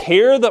not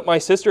care that my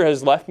sister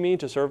has left me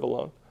to serve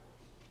alone?"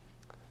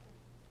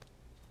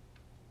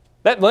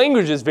 That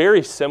language is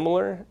very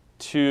similar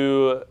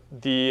to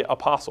the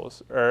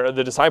apostles, or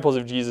the disciples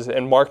of Jesus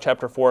in Mark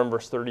chapter 4 and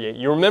verse 38.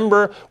 You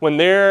remember when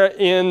they're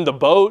in the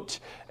boat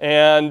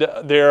and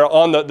they're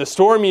on the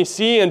stormy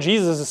sea and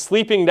Jesus is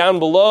sleeping down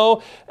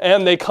below,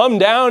 and they come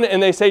down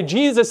and they say,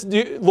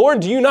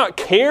 Lord, do you not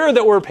care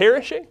that we're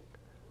perishing?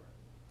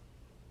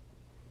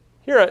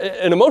 Here,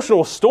 an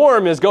emotional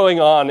storm is going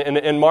on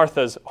in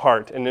Martha's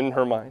heart and in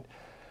her mind.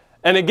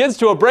 And it gets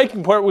to a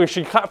breaking point where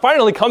she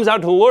finally comes out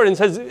to the Lord and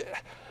says,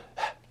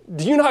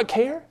 "Do you not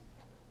care?"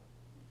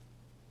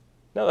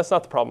 No, that's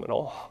not the problem at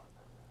all.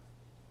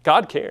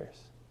 God cares.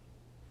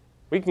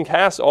 We can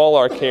cast all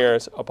our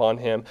cares upon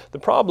him. The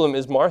problem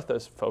is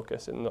Martha's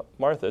focus and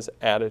Martha's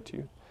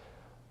attitude.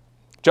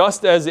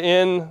 Just as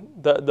in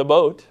the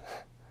boat,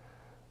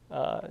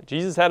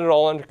 Jesus had it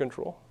all under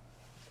control.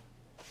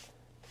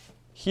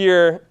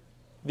 Here,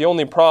 the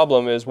only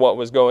problem is what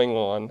was going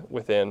on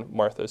within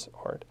Martha's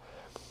heart.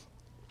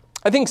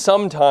 I think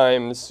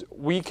sometimes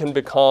we can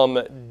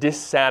become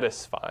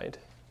dissatisfied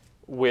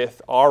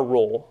with our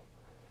role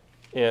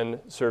in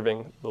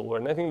serving the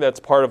Lord. And I think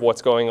that's part of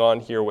what's going on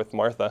here with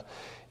Martha.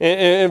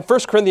 In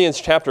 1 Corinthians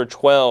chapter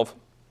 12,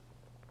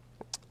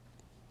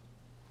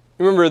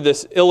 remember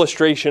this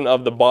illustration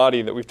of the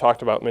body that we've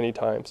talked about many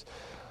times.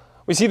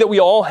 We see that we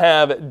all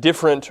have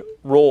different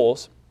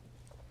roles.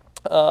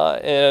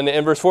 And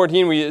in verse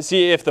 14, we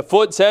see if the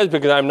foot says,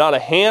 "Because I'm not a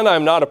hand,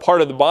 I'm not a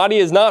part of the body,"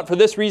 is not for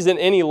this reason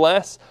any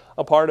less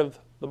a part of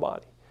the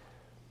body.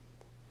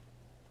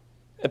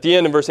 At the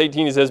end of verse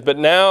 18, he says, "But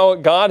now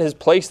God has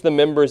placed the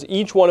members,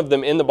 each one of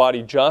them in the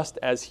body, just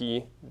as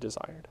he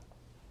desired."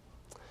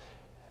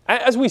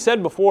 As we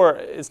said before,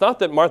 it's not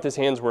that Martha's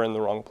hands were in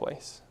the wrong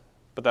place,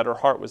 but that her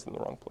heart was in the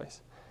wrong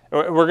place.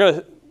 And we're going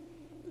to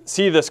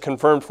see this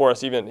confirmed for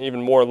us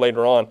even more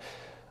later on.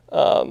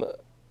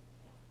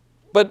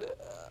 But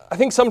I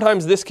think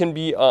sometimes this can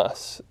be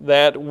us,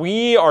 that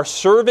we are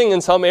serving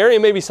in some area,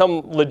 maybe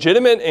some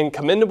legitimate and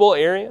commendable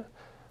area,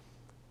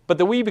 but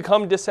that we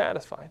become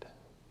dissatisfied.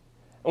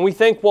 And we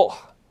think, well,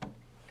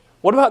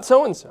 what about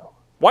so-and-so?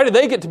 Why do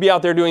they get to be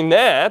out there doing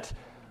that?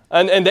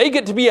 And they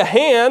get to be a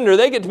hand, or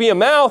they get to be a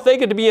mouth, they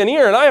get to be an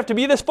ear, and I have to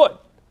be this foot.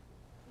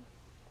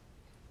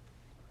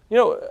 You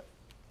know,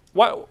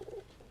 why?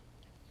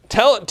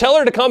 Tell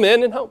her to come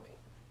in and help me.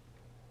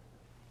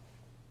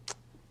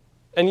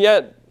 And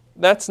yet,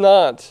 that's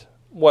not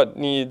what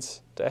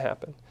needs to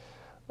happen.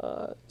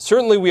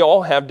 Certainly, we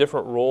all have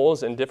different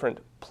roles and different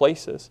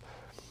places.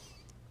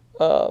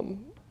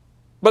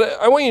 But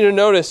I want you to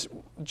notice,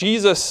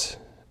 Jesus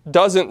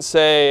doesn't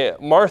say,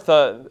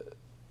 "Martha,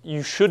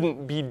 you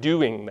shouldn't be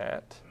doing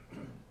that.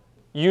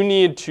 You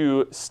need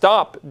to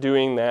stop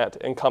doing that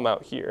and come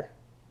out here."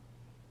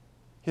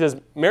 He says,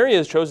 "Mary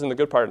has chosen the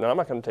good part, and I'm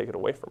not going to take it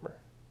away from her."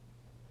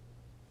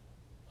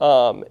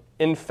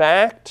 In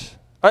fact,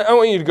 I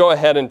want you to go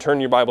ahead and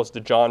turn your Bibles to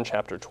John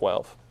chapter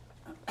 12.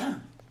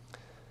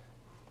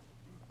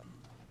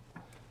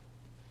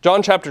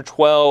 John chapter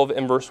 12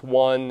 and verse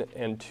 1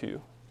 and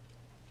 2.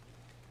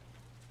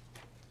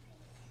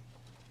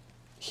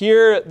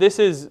 Here, this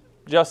is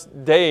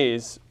just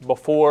days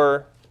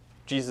before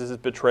Jesus'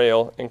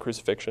 betrayal and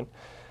crucifixion.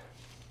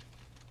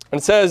 And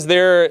it says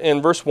there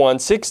in verse 1,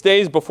 6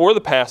 days before the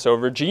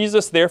Passover,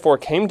 Jesus therefore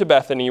came to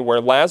Bethany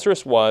where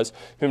Lazarus was,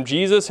 whom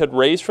Jesus had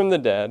raised from the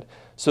dead.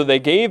 So they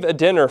gave a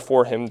dinner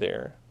for him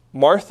there.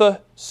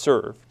 Martha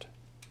served,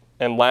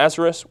 and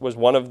Lazarus was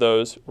one of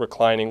those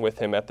reclining with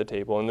him at the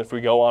table. And if we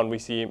go on, we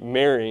see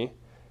Mary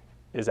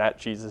is at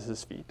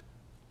Jesus' feet,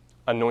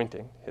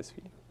 anointing his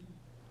feet.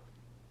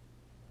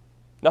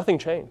 Nothing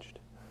changed.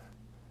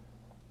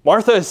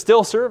 Martha is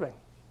still serving.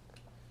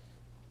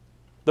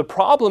 The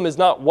problem is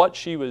not what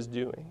she was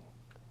doing,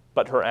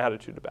 but her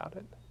attitude about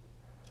it.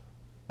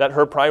 That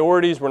her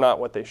priorities were not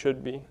what they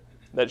should be.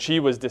 That she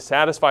was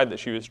dissatisfied, that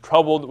she was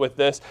troubled with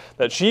this,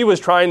 that she was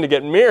trying to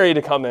get Mary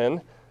to come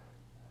in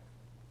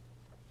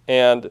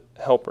and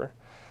help her.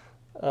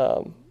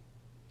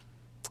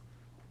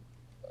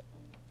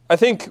 I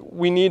think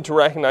we need to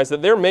recognize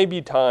that there may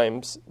be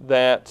times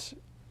that,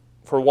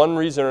 for one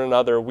reason or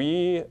another,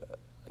 we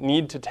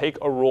need to take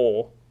a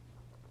role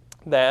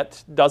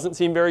that doesn't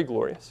seem very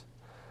glorious,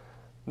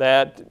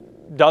 that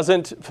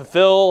doesn't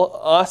fulfill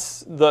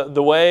us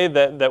the way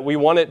that we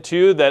want it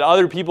to, that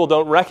other people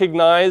don't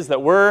recognize,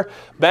 that we're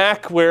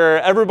back where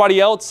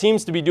everybody else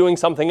seems to be doing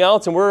something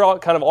else, and we're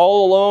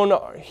all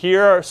alone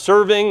here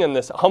serving in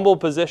this humble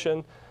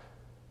position.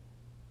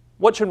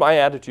 What should my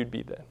attitude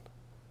be then?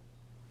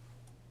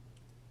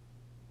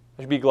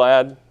 I should be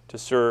glad to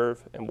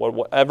serve in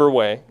whatever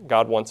way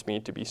God wants me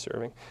to be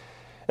serving.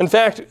 In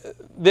fact,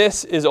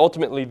 this is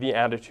ultimately the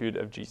attitude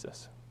of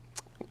Jesus.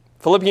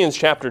 Philippians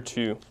chapter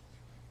 2.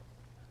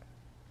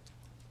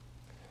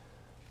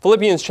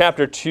 Philippians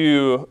chapter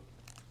 2,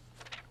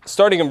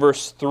 starting in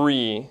verse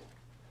 3,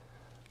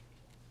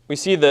 we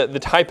see the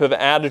type of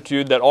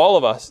attitude that all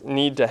of us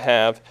need to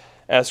have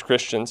as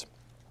Christians.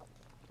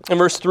 In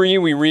verse 3,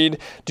 we read,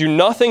 "Do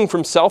nothing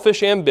from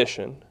selfish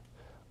ambition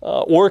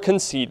or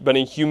conceit, but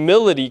in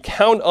humility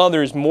count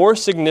others more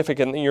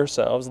significant than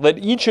yourselves. Let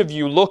each of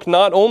you look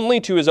not only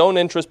to his own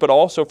interest, but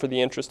also for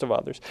the interest of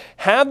others.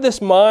 Have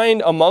this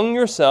mind among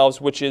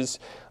yourselves, which is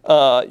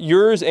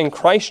yours in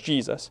Christ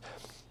Jesus,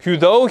 who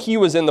though he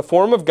was in the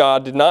form of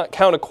God, did not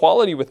count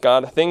equality with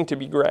God a thing to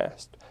be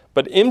grasped,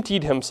 but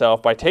emptied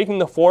himself by taking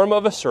the form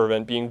of a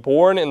servant, being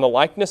born in the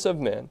likeness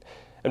of men.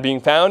 And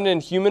being found in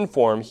human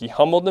form, he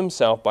humbled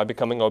himself by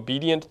becoming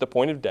obedient to the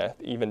point of death,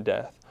 even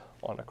death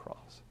on a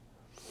cross."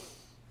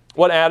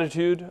 What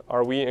attitude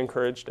are we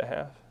encouraged to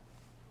have?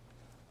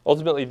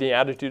 Ultimately, the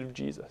attitude of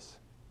Jesus.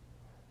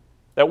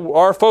 That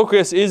our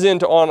focus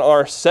isn't on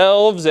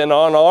ourselves and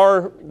on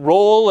our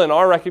role and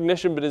our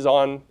recognition, but is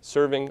on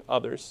serving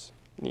others'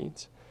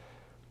 needs.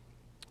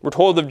 We're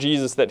told of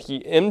Jesus that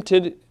he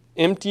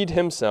emptied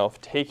himself,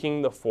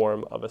 taking the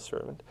form of a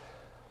servant.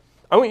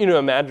 I want you to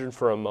imagine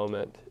for a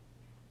moment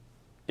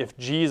if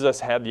Jesus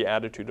had the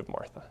attitude of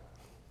Martha.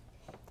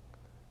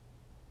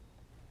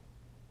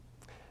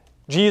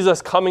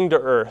 Jesus coming to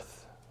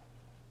earth,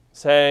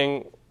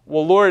 saying,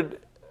 "Well, Lord,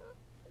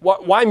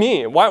 why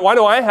me? Why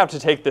do I have to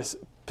take this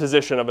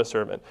position of a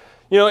servant?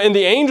 And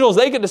the angels,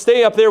 they get to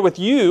stay up there with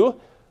you.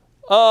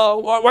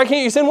 Why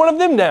can't you send one of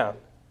them down?"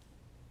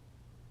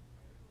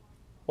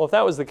 Well, if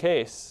that was the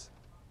case,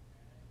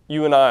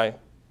 you and I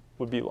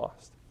would be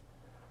lost.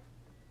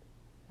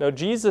 No,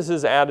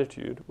 Jesus'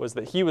 attitude was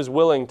that he was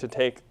willing to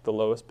take the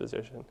lowest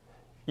position,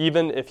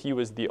 even if he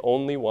was the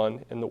only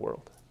one in the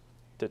world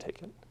to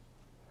take it.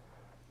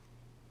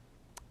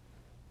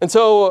 And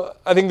so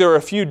I think there are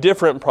a few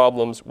different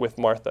problems with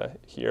Martha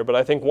here, but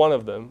I think one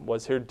of them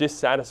was her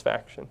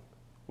dissatisfaction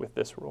with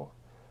this rule.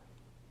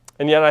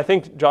 And yet I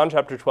think John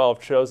chapter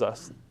 12 shows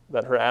us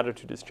that her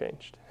attitude has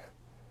changed.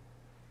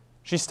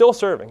 She's still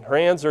serving. Her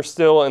hands are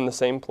still in the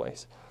same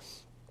place.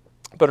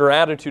 But her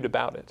attitude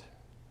about it,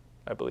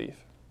 I believe,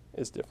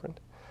 is different.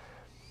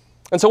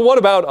 And so what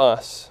about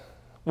us?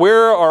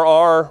 Where are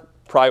our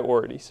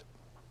priorities?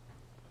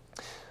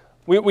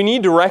 We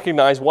need to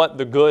recognize what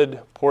the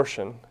good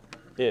portion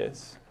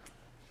is.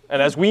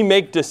 And as we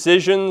make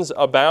decisions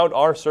about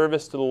our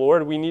service to the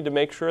Lord, we need to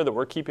make sure that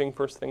we're keeping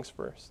first things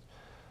first.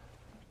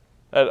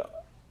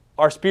 That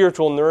our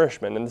spiritual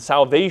nourishment and the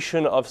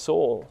salvation of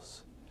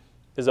souls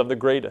is of the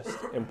greatest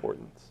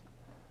importance.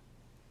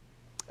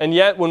 And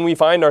yet, when we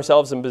find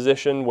ourselves in a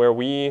position where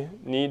we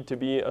need to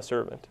be a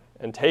servant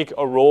and take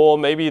a role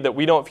maybe that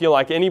we don't feel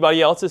like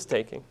anybody else is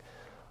taking,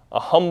 a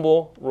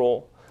humble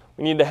role,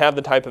 we need to have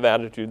the type of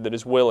attitude that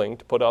is willing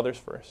to put others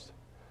first.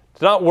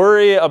 To not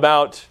worry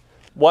about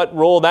what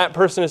role that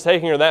person is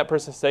taking or that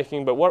person is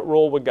taking, but what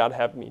role would God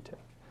have me take?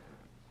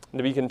 And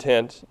to be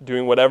content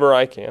doing whatever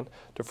I can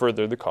to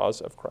further the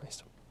cause of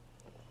Christ.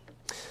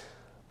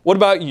 What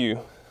about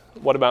you?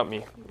 What about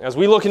me? As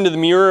we look into the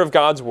mirror of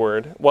God's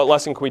Word, what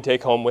lesson can we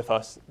take home with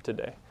us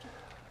today?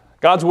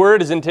 God's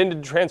Word is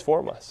intended to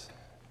transform us,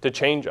 to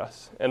change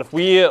us. And if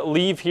we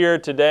leave here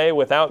today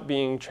without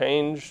being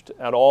changed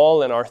at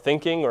all in our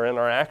thinking or in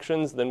our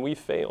actions, then we've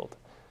failed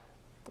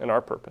in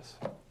our purpose.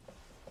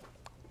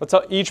 Let's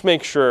each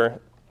make sure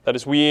that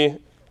as we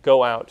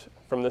go out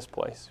from this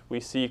place, we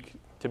seek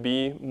to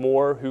be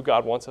more who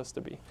God wants us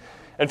to be.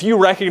 And if you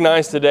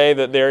recognize today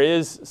that there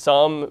is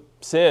some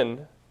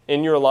sin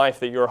in your life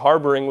that you're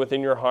harboring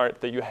within your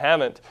heart, that you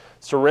haven't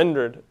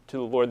surrendered to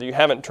the Lord, that you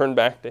haven't turned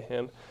back to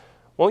Him,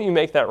 won't you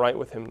make that right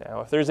with Him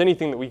now? If there's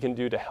anything that we can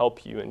do to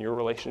help you in your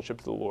relationship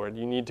to the Lord,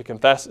 you need to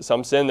confess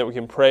some sin that we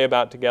can pray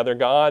about together.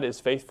 God is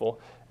faithful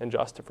and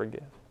just to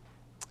forgive.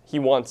 He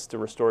wants to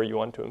restore you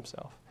unto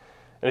Himself.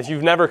 And if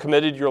you've never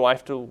committed your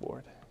life to the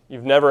Lord,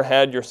 you've never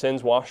had your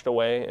sins washed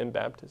away in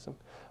baptism,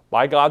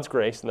 by God's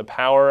grace and the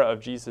power of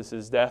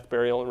Jesus' death,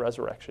 burial, and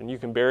resurrection, you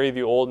can bury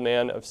the old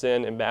man of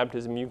sin in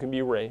baptism. You can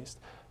be raised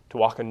to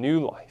walk a new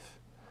life,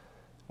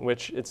 in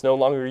which it's no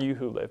longer you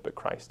who live, but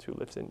Christ who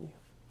lives in you.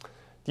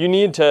 You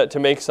need to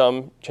make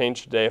some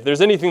change today. If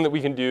there's anything that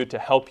we can do to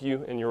help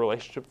you in your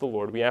relationship with the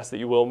Lord, we ask that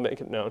you will make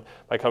it known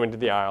by coming to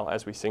the aisle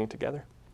as we sing together.